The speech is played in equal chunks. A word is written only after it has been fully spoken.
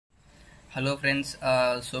Hello friends,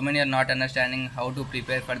 so many are not understanding how to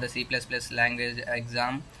prepare for the C++ language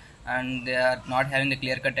exam, and they are not having a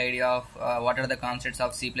clear cut idea of what are the concepts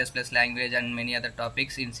of C++ language and many other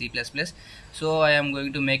topics in C++. So I am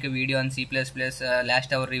going to make a video on C++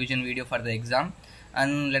 last hour revision video for the exam,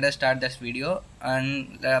 and let us start this video.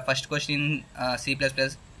 And the first question in C++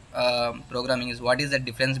 programming is, what is the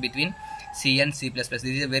difference between C and C++? This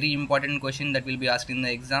is a very important question that will be asked in the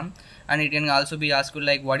exam, and it can also be asked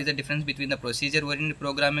like, what is the difference between the procedure oriented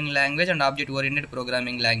programming language and object oriented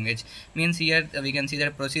programming language? Means here we can see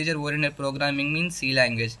that procedure oriented programming means C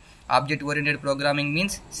language, object oriented programming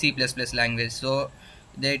means C++ language. So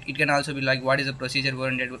that it can also be like, what is a procedure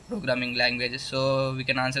oriented programming language? So we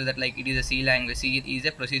can answer that like, it is a C language. C is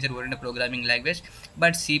a procedure oriented programming language,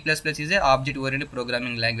 but C++ is a object oriented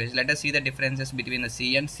programming language. Let us see the differences between the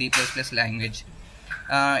C and C++ language.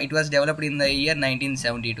 It was developed in the year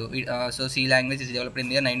 1972. So C language is developed in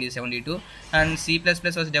the year 1972, and C++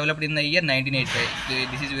 was developed in the year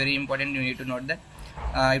 1985. This is very important, you need to note that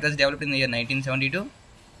it was developed in the year 1972,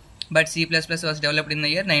 but C++ was developed in the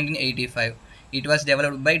year 1985. It was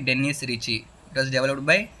developed by Dennis Ritchie. It was developed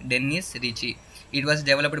by Bjarne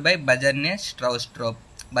Stroustrup.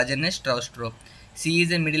 C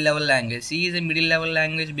is a middle level language. C is a middle level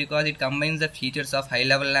language because it combines the features of high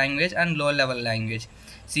level language and low level language.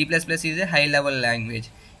 C++ is a high level language.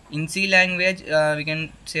 In C language, we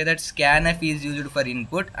can say that scanf is used for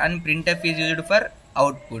input and printf is used for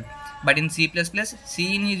output. But in C++,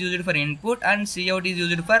 cin is used for input and cout is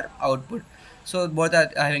used for output. So both are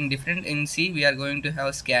having different. In C, we are going to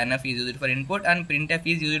have scanf is used for input and printf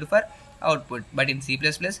is used for output. But in C++,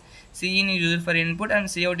 cin is used for input and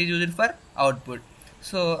cout is used for output.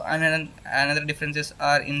 So another differences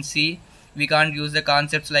are, in C we can't use the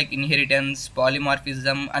concepts like inheritance,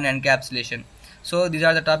 polymorphism and encapsulation. So these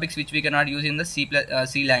are the topics which we cannot use in the C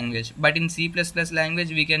language. But in C++ language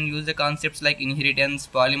we can use the concepts like inheritance,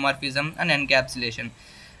 polymorphism and encapsulation.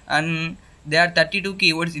 And there are 32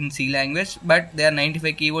 keywords in C language, but there are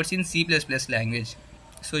 95 keywords in C++ language.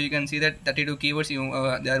 So you can see that 32 keywords,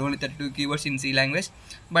 there are only 32 keywords in C language,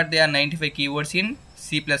 but there are 95 keywords in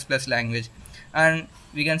C++ language. And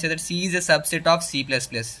we can say that C is a subset of C++.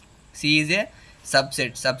 C is a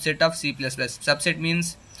subset of C++. Subset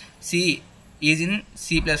means C is in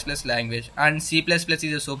C++ language, and C++ is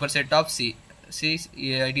a superset of C.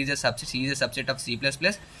 It is a subset. C is a subset of C++,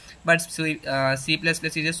 but C++ is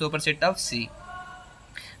a superset of C.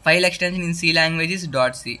 File extension in C language is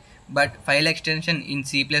 .c, but file extension in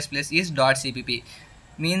C++ is .cpp.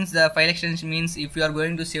 Means the file extension means, if you are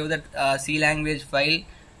going to save that C language file,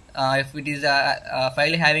 if it is a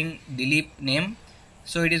file having dilip name,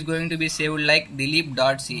 so it is going to be saved like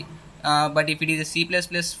dilip.c. But if it is a C++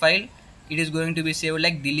 file, it is going to be saved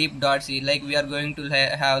like dilip.c. Like we are going to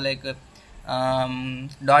have like a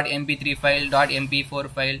 .mp3 file, .mp4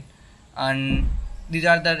 file, and these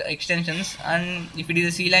are the extensions. And if it is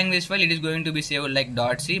a C language file, it is going to be saved like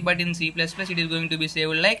 .c, but in C++ it is going to be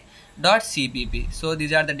saved like .cpp. So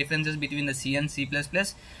these are the differences between the C and C++,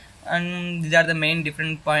 and these are the main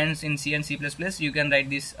different points in C and C++. You can write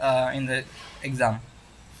this in the exam.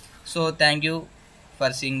 So thank you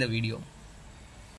for seeing the video.